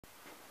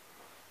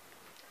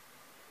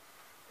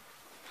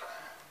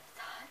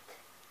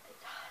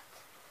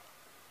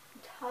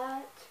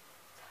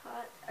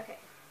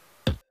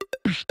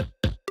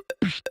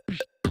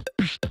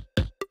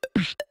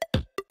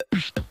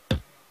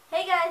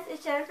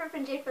Jennifer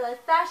from J for Life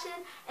Fashion,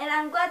 and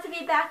I'm glad to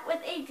be back with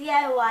a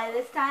DIY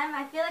this time.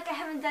 I feel like I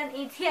haven't done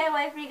a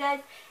DIY for you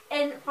guys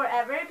in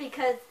forever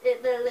because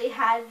it literally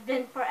has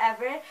been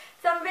forever.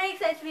 So I'm very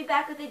excited to be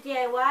back with a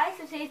DIY.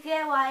 So today's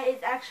DIY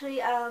is actually,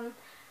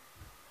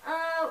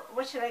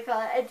 what should I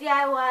call it? A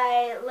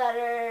DIY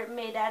letter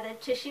made out of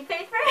tissue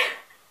paper.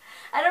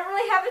 I don't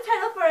really have a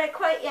title for it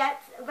quite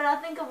yet, but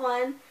I'll think of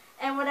one.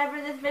 And whatever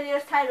this video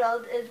is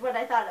titled is what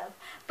I thought of.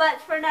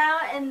 But for now,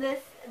 in this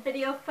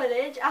video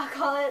footage, I'll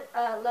call it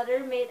a letter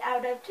made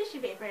out of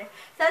tissue paper.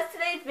 So that's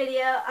today's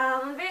video.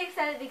 I'm very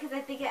excited because I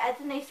think it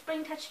adds a nice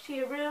spring touch to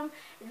your room.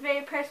 It's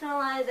very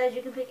personalized, as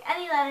you can pick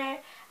any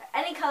letter, or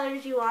any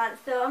colors you want.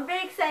 So I'm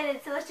very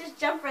excited, so let's just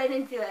jump right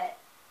into it.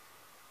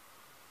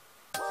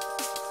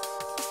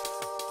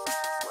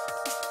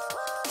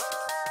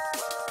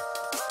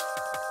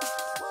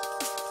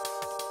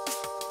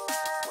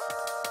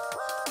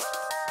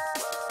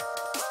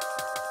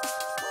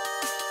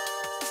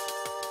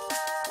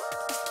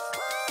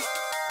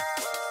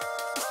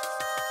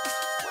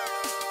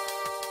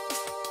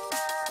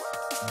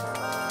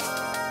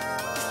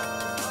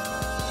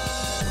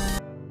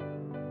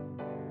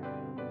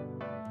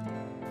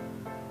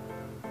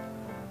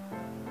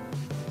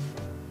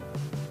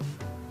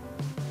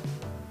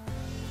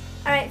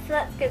 Alright, so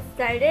let's get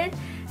started.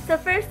 So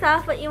first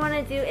off, what you want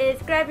to do is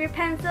grab your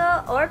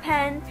pencil or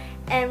pen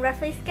and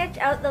roughly sketch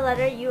out the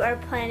letter you are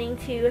planning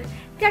to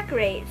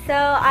decorate. So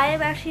I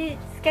am actually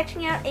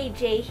sketching out a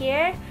J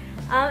here.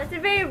 It's a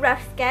very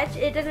rough sketch.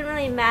 It doesn't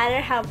really matter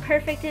how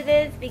perfect it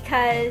is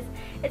because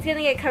it's going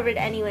to get covered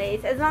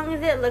anyways. As long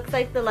as it looks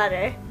like the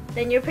letter,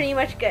 then you're pretty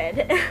much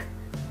good.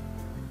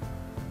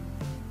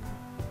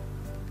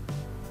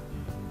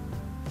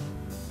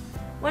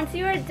 Once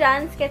you are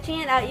done sketching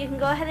it out, you can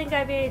go ahead and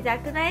grab your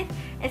X-Acto knife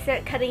and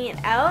start cutting it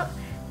out.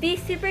 Be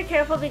super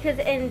careful because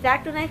an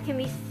X-Acto knife can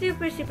be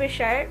super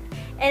sharp,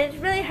 and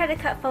it's really hard to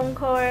cut foam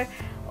core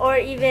or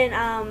even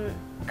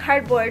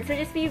cardboard, so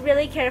just be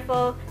really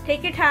careful.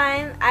 Take your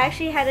time. I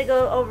actually had to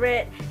go over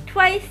it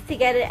twice to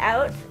get it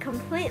out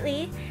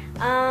completely.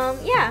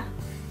 Yeah.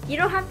 You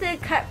don't have to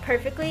cut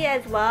perfectly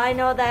as well. I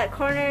know that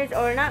corners,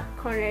 or not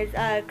corners,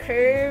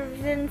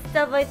 curves and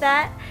stuff like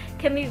that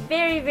can be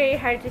very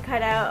hard to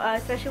cut out,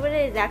 especially with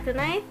an X-Acto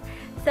knife.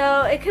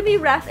 So it could be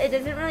rough. It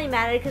doesn't really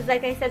matter because,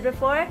 like I said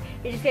before,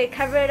 you're just going to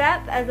cover it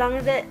up. As long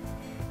as it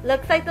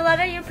looks like the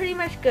letter, you're pretty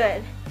much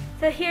good.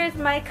 So here's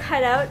my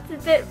cutout.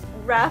 It's a bit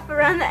rough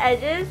around the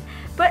edges,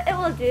 but it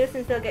will do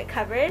since it'll get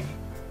covered.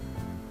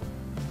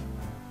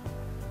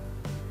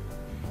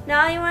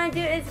 Now all you want to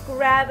do is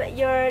grab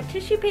your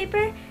tissue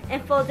paper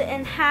and fold it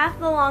in half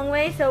the long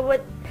way. So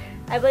what,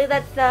 I believe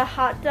that's the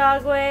hot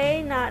dog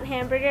way, not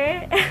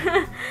hamburger.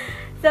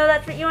 So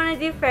that's what you want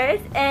to do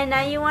first. And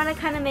now you want to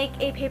kind of make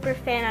a paper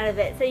fan out of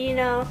it. So you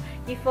know,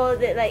 you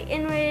fold it like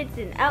inwards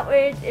and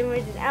outwards,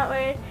 inwards and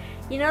outward.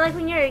 You know, like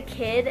when you're a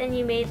kid and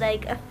you made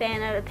like a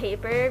fan out of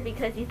paper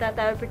because you thought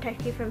that would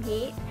protect you from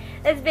heat.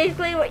 That's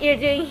basically what you're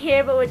doing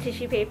here, but with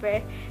tissue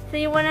paper. So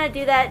you want to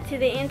do that to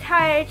the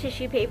entire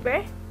tissue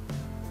paper.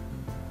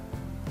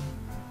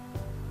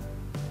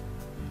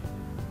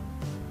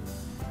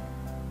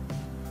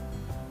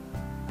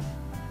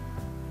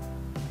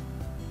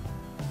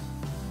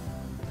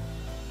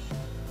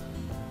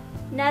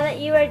 Now that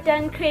you are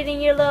done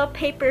creating your little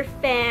paper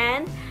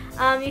fan,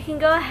 you can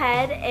go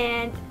ahead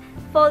and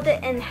fold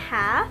it in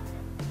half,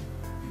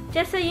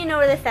 just so you know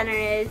where the center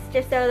is,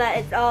 just so that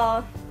it's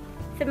all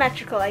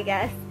symmetrical, I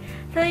guess.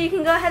 So you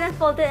can go ahead and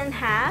fold it in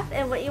half,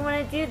 and what you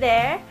want to do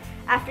there,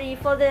 after you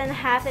fold it in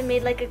half and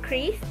made like a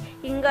crease,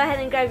 you can go ahead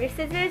and grab your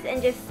scissors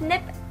and just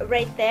snip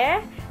right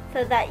there,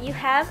 so that you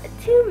have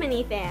 2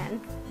 mini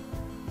fans.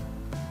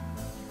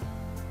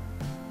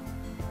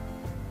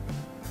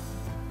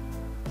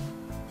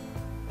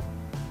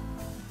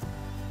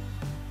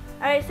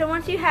 Alright, so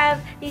once you have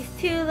these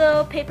 2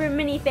 little paper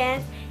mini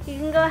fans, you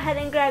can go ahead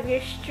and grab your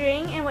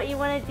string, and what you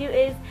want to do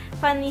is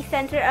find the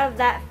center of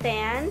that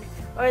fan,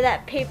 or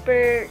that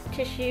paper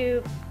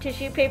tissue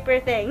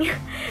paper thing.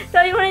 So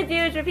all you want to do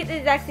is repeat the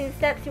exact same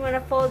steps. You want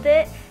to fold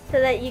it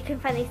so that you can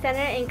find the center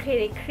and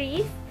create a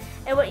crease.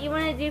 And what you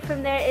want to do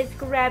from there is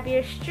grab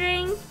your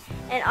string,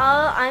 and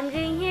all I'm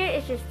doing here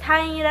is just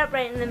tying it up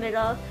right in the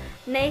middle,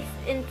 nice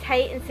and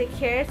tight and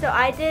secure. So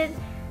I did,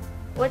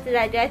 what did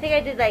I do? I think I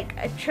did like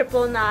a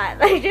triple knot,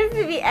 like just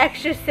to be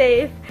extra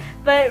safe.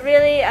 But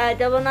really,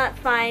 double knot's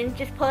fine.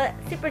 Just pull it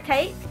super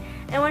tight.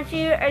 And once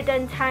you are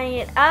done tying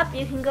it up,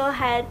 you can go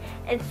ahead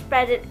and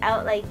spread it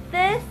out like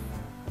this.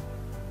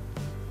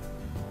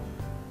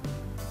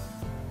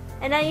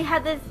 And now you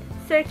have this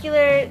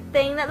circular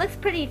thing that looks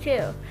pretty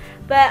too.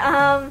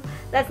 But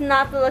that's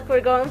not the look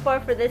we're going for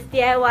this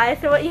DIY.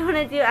 So what you want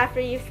to do after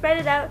you've spread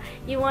it out,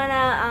 you want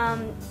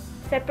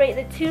to separate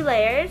the 2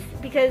 layers,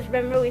 because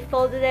remember we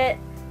folded it,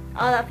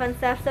 all that fun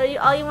stuff. So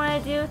all you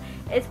want to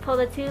do is pull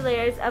the 2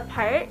 layers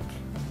apart.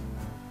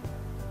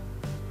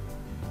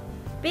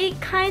 Be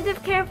kind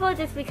of careful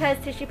just because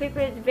tissue paper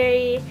is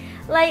very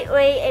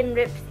lightweight and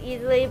rips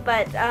easily,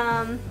 but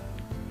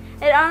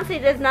it honestly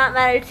does not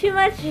matter too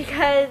much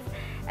because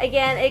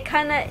again,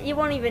 you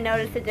won't even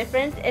notice the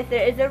difference if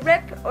there is a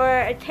rip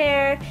or a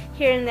tear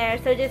here and there.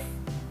 So just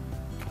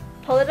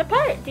pull it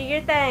apart, do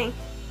your thing.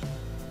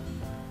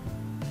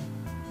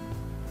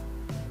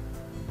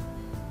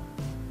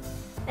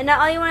 And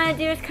now all you want to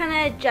do is kind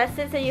of adjust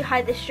it so you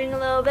hide the string a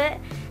little bit.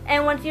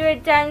 And once you are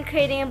done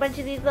creating a bunch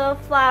of these little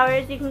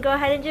flowers, you can go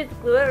ahead and just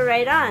glue it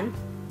right on.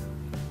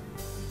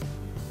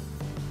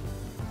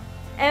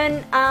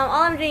 And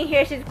all I'm doing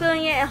here is just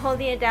gluing it and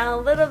holding it down a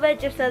little bit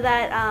just so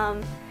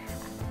that,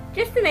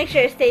 just to make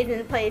sure it stays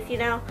in place, you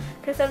know,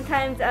 because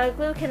sometimes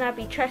glue cannot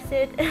be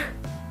trusted.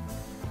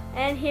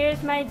 And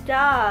here's my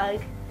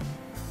dog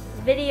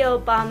video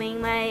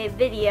bombing my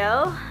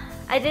video.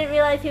 I didn't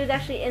realize he was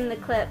actually in the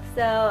clip,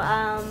 so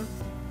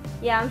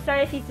yeah, I'm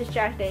sorry if he's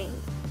distracting.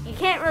 You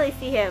can't really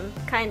see him,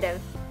 kind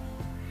of.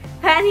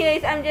 But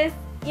anyways, I'm just,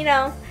 you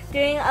know,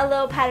 doing a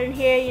little pattern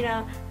here, you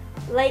know,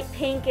 light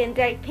pink and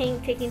dark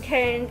pink, taking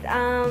turns.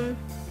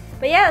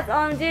 But yeah, that's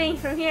all I'm doing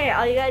from here.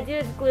 All you gotta do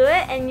is glue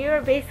it and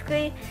you're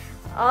basically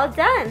all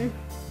done.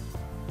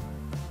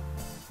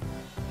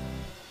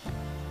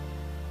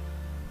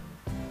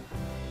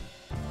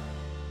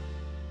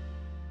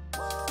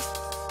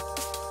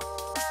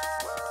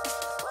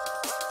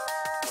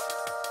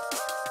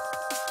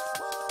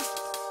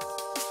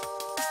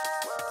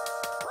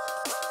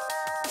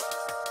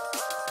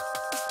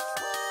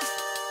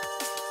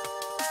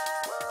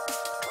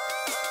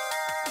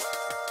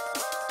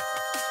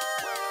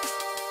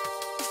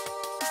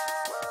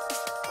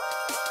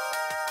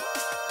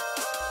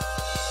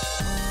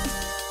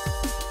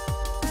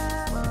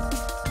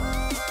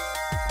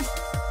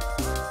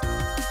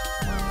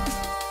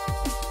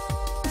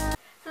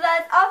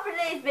 That's all for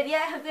today's video.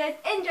 I hope you guys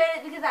enjoyed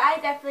it because I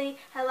definitely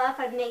had a lot of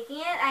fun making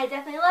it. I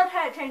definitely loved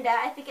how it turned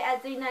out. I think it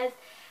adds a nice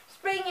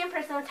spring and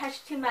personal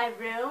touch to my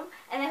room.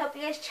 And I hope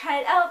you guys try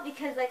it out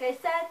because, like I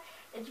said,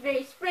 it's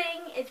very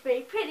spring, it's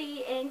very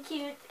pretty and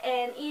cute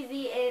and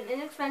easy and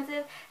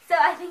inexpensive. So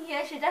I think you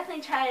guys should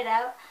definitely try it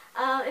out.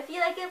 If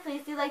you like it,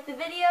 please do like the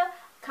video.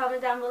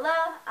 Comment down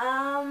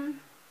below.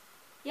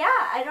 Yeah,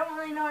 I don't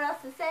really know what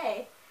else to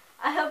say.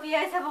 I hope you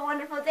guys have a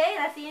wonderful day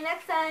and I'll see you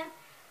next time.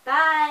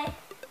 Bye.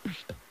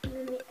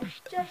 Let me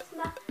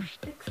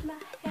fix my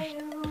hair,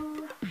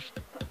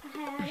 put my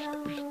hat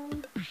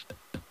on.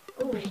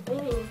 Ooh,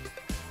 ooh.